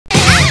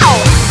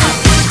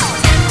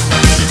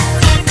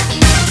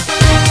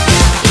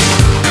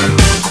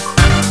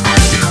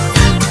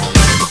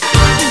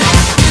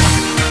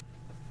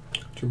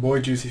boy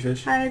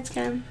JuicyFish. Hi, it's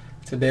Cam.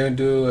 Today we'll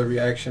do a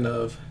reaction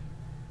of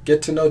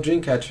Get to Know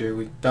DREAMCATCHER.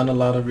 We've done a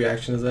lot of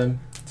reactions of them.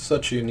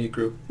 Such a unique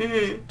group.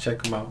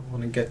 Check them out.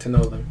 Want to get to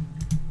know them.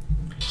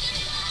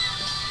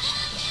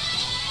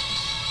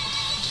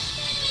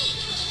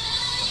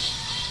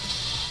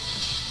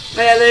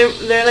 Oh, yeah,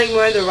 they're like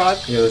more the rock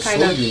Yeah, they're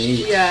kind so of.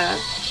 unique. Yeah.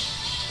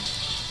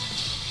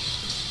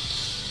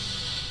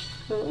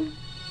 Cool.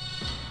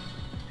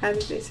 Happy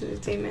Face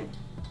Entertainment.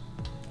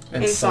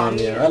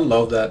 Insomnia. I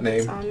love that name.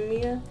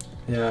 Insomnia.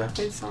 Yeah.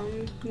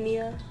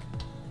 Insomnia.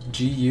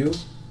 GU.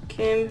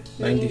 Kim.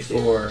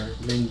 94.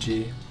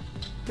 Linji.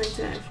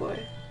 1994.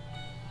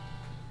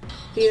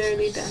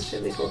 Lead dancer,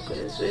 lead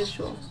vocalist,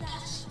 visual.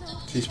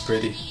 She's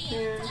pretty.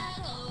 Yeah.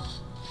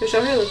 For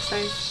sure, her looks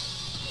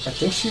nice. I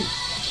think she.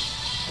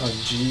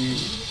 G.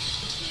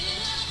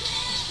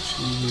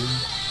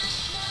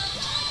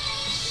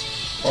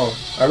 Oh,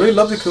 I really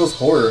love the kills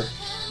horror.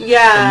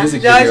 Yeah,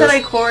 music they always videos. had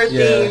like horror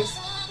Yeah. themes.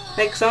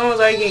 Like someone was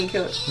already getting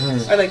killed,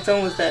 or like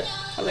someone was dead.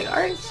 I was like,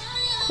 alright,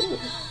 cool.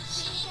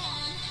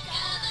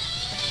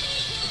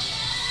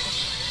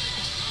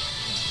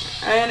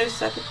 I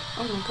understand.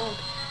 Oh my god.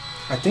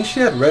 I think she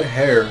had red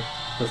hair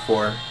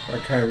before.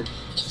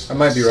 I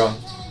might be wrong.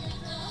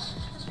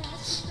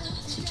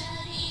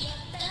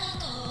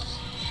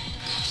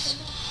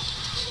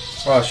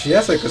 Wow, she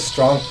has like a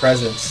strong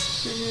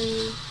presence.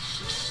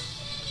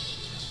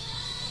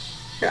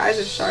 Her eyes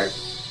are sharp.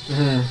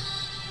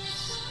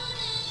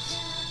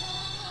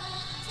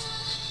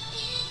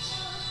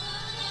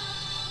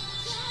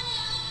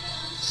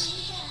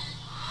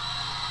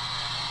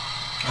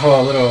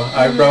 Oh, a little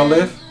eyebrow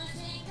lift.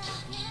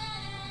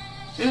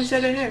 And she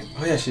had her hair.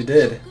 Oh yeah, she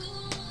did.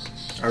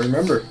 I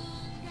remember.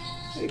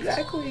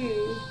 Exactly.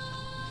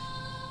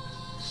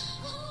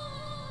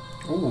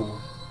 Ooh.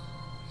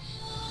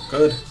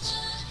 Good.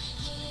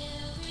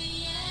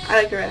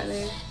 I like her red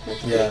hair.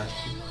 That's Yeah.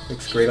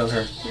 Looks great on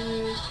her.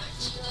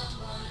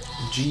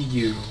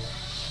 GU.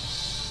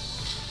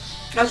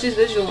 Oh, she's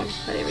visual.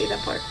 I didn't read that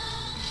part.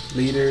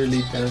 Leader,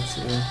 lead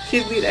dancer.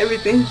 She'd lead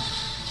everything.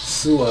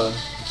 Sua.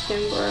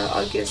 September,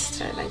 August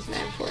 10,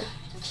 1994.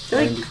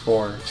 They're like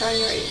 94. around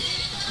your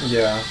age.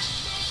 Yeah.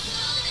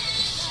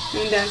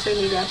 Main dancer,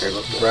 lead rapper,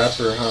 vocalist.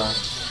 Rapper, huh?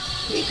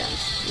 Lead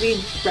dancer.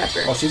 Lead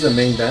rapper. Oh, she's a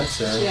main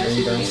dancer. Yeah, main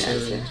she's a main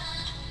dancer. dancer.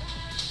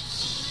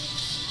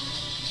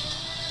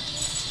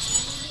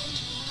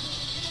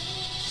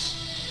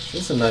 She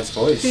has a nice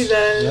voice. She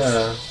does.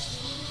 Yeah.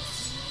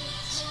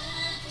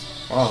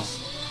 Wow.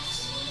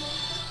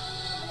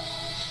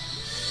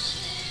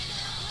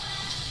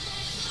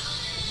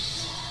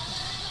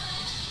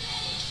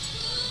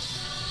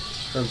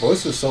 Her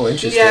voice is so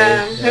interesting.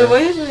 Yeah, her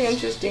voice is really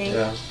interesting.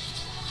 Yeah.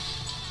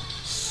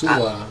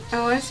 Sua.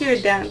 I want to see her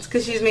dance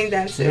because she's main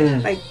dancer,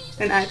 like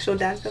an actual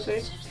dance of her.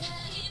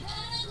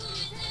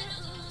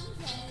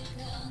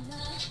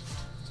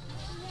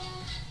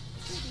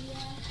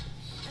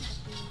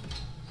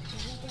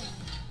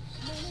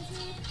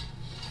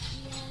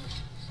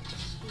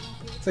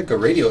 It's like a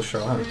radio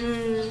show, huh?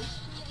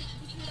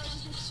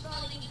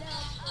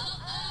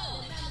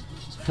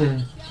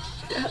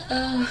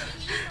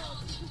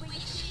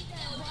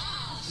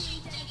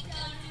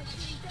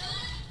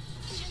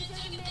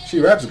 She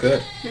raps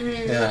good.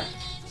 Yeah.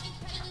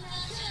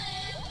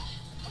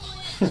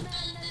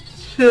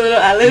 The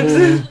little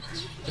ellipse.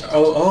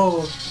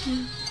 Oh.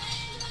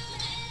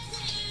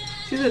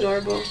 She's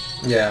adorable.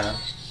 Yeah.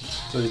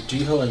 So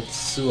Jiho and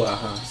Sua,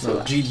 huh? Sua.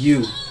 No,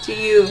 GU.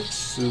 GU.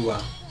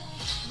 Sua.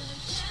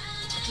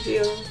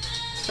 Gio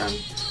from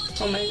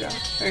Oh My God.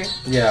 Or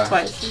Yeah.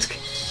 twice.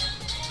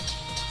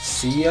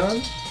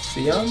 Sion?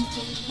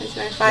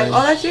 1995.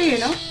 Oh, that's you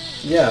know?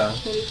 Yeah.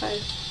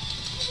 95.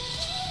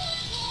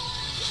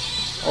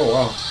 Oh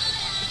wow.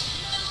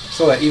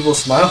 So that evil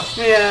smile?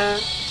 Yeah.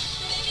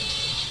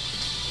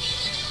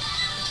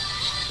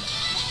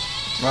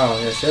 Wow,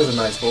 yeah, she has a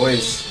nice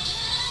voice.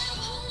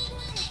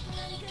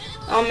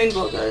 All main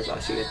vocals, all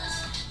she gets.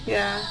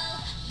 Yeah.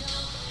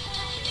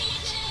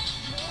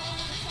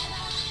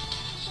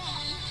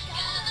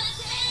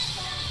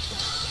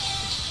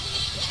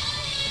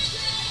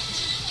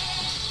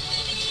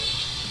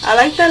 I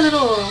like that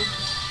little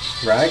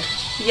Rag?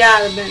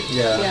 yeah,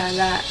 Yeah. yeah,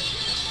 that.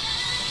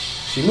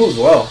 She moves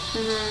well.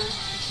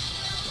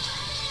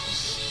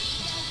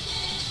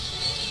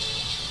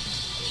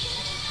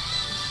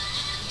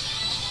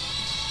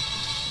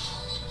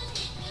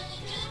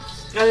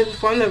 And they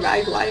perform the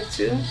rag live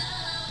too.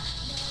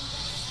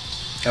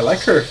 I like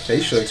her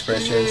facial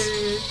expressions.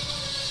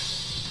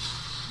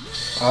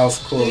 Oh, it's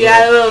cool.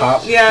 Yeah, a little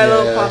pop. yeah, a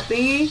little pop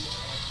thingy.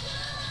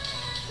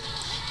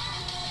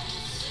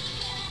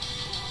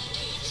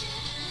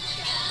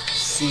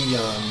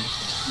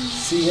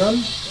 Sion.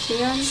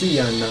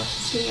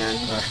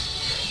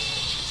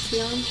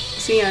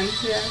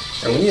 Yeah.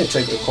 And we need to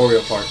check the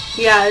choreo part.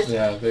 Yeah.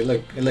 Yeah,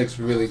 it looks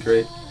really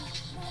great.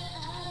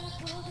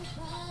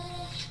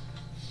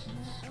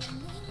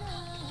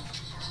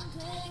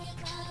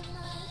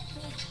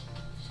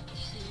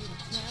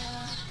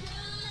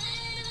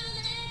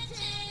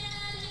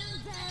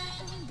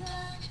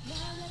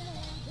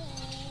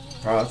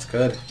 Wow, that's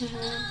good.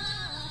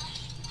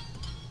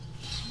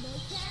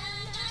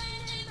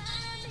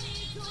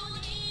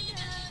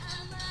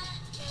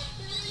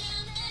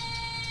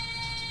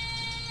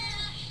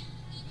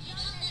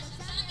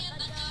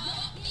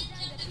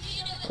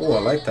 Oh, I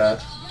like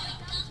that.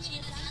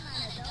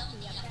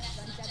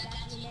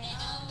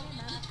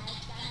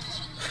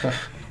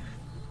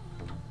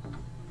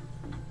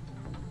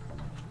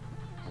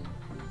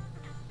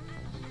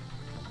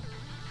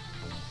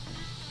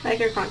 I like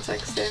your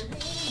context there.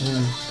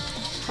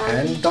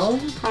 Handong?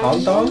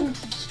 Handong?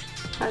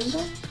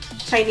 Handong?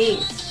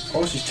 Chinese.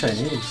 Oh, she's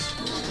Chinese.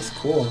 That's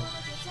cool.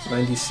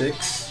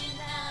 96.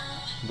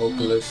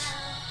 Vocalist.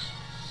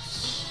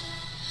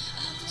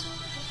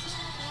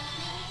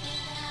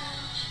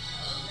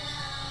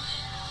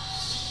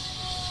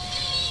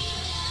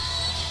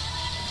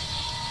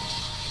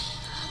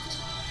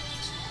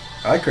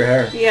 I like her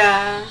hair.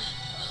 Yeah.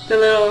 The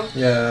little...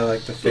 Yeah,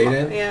 like the fade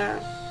in. Yeah.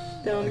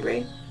 The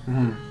ombre.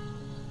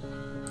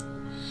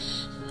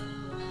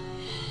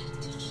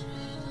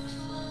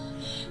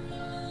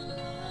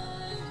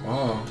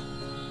 Wow.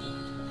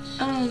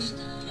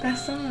 That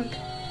song.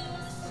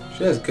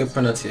 She has good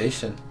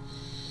pronunciation.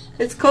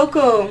 It's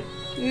Coco.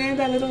 You know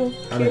that little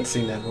I haven't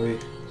seen that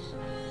movie.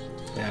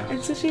 Yeah.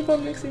 It's such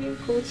about Mexican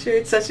culture.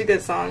 It's such a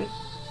good song.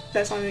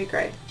 That song made me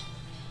cry.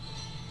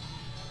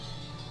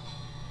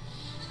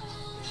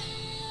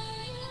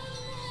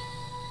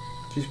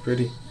 She's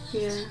pretty.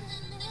 Yeah.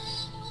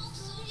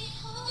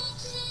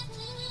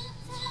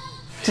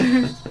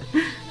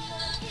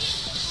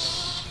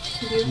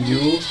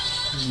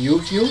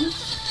 You-Hyun?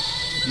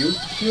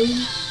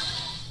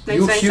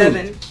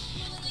 1997.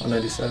 Oh,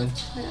 97.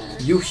 Yeah.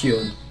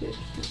 You-Hyun.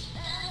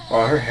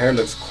 Wow, her hair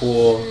looks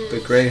cool. The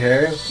gray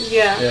hair.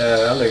 Yeah. Yeah,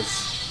 that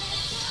looks...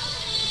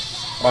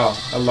 Wow,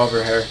 I love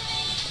her hair.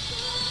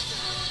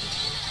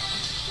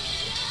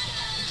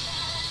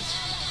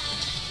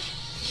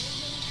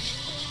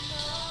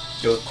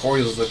 Yo, the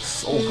choreos look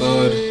so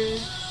good.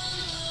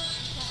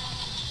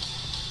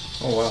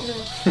 Oh wow.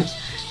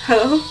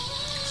 Hello?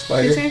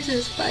 Spider? It's actually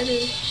a spider.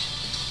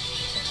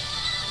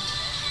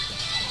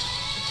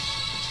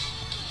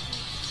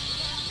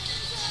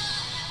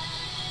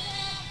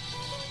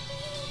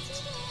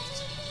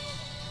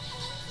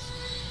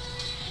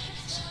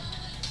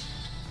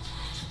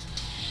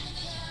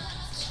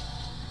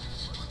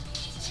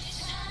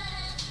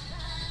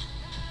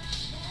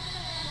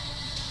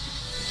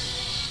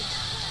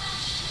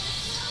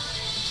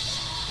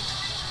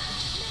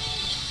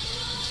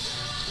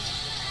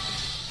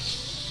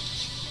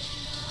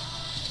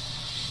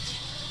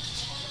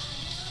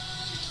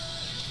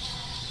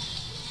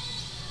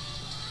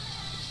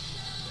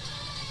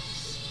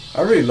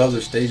 I really love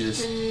their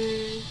stages.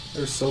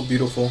 They're so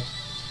beautiful.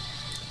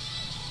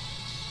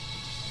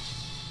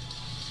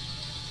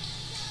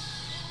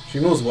 She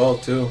moves well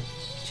too.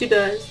 She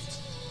does.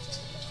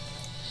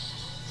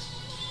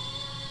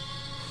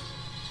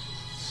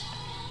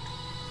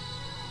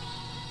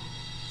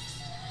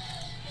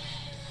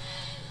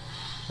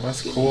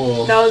 That's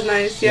cool. That was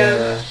nice,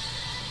 yeah.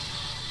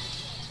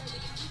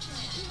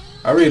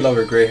 I really love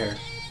her gray hair.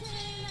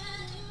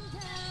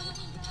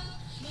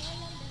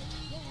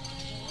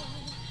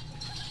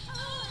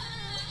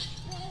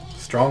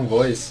 Strong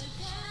voice.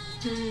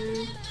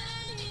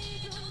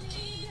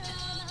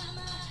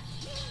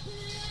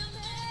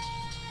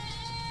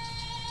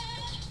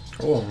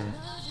 Cool.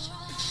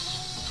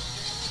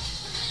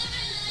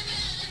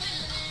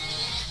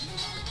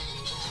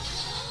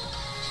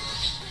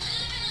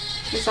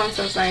 The song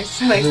sounds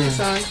nice. I like the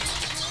song.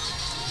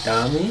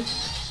 Dami?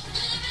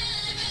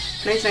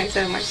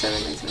 1997, March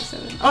 7,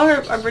 1997.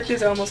 Oh, our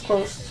birthdays are almost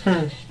close.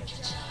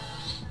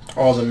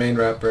 Oh, the main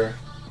rapper.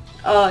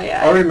 Oh,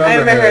 yeah. I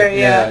remember her.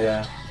 Yeah.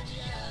 Yeah.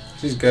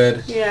 She's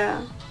good.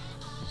 Yeah.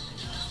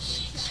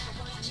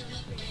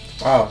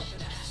 Wow.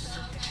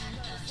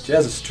 She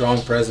has a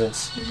strong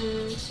presence.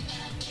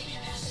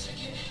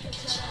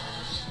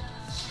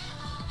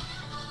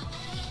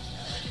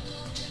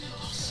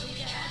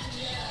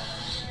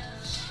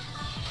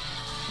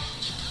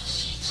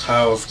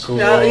 That was cool.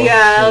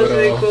 That was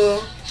really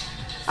cool.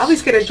 I'll be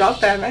scared to drop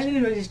that. I didn't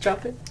even just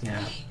drop it.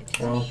 Yeah.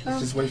 Well,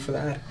 just wait for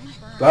that.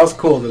 That was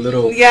cool. The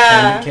little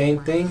candy cane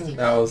thing.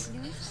 That was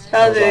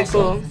really awesome.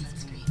 cool.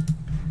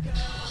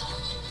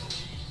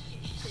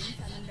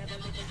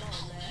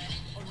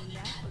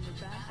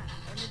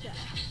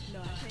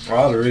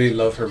 Wow, I really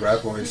love her rap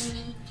voice.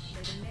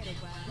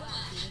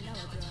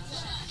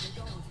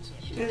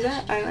 Is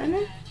that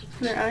eyeliner?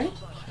 In her eye?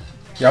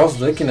 Yeah, I was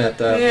looking at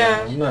that.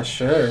 Yeah. I'm not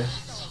sure.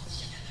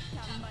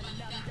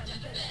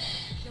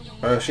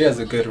 Oh, she has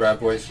a good rap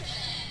voice.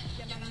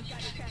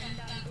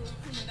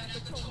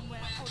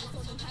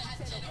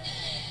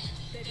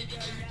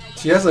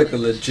 She has like a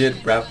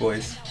legit rap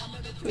voice.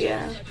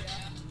 Yeah.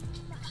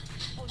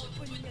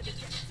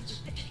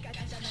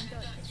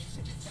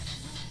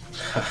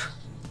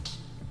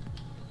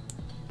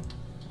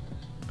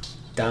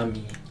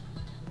 Dami.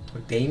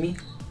 Or Dami?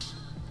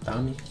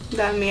 Dami?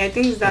 Dami. I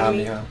think it's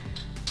Dami. Dami, huh?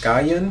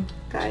 Gayan?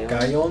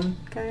 Gayon.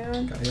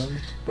 Gayon.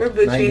 We're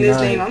butchering this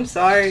name. I'm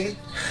sorry.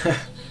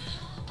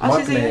 Oh,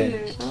 she's a young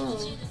name.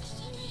 Oh.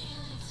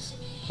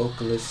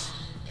 Vocalist.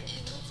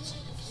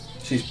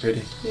 She's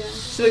pretty. Yeah,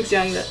 she looks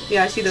young.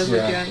 Yeah, she does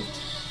look young.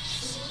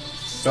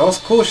 That was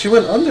cool. She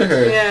went under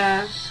her.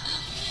 Yeah.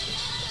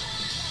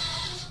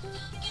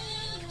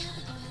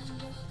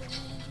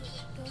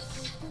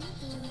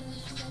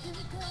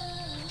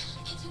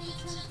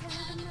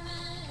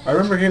 I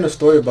remember hearing a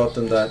story about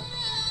them that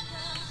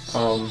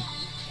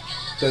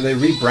they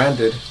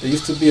rebranded. They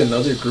used to be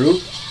another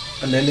group,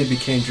 and then they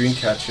became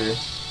Dreamcatcher.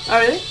 Oh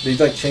really? They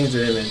like changed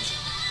their image.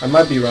 I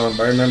might be wrong,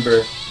 but I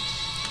remember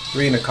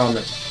reading a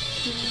comment.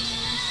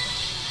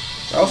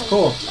 That was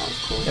cool. That was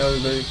cool. Yeah,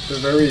 they're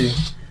very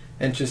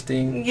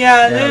interesting.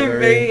 Yeah, they're a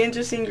very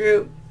interesting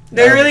group.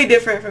 They're really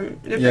different from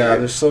different Yeah, groups.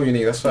 they're so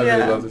unique. That's why I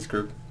really love this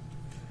group.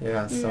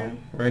 Yeah, so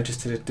we're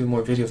interested to do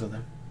more videos of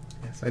them.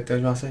 Yes, I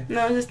want to say.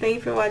 No, just thank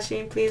you for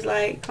watching. Please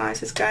like, comment,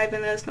 subscribe,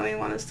 and let us know what you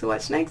want us to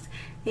watch next.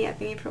 And yeah,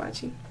 thank you for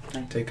watching.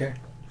 Bye. Take care.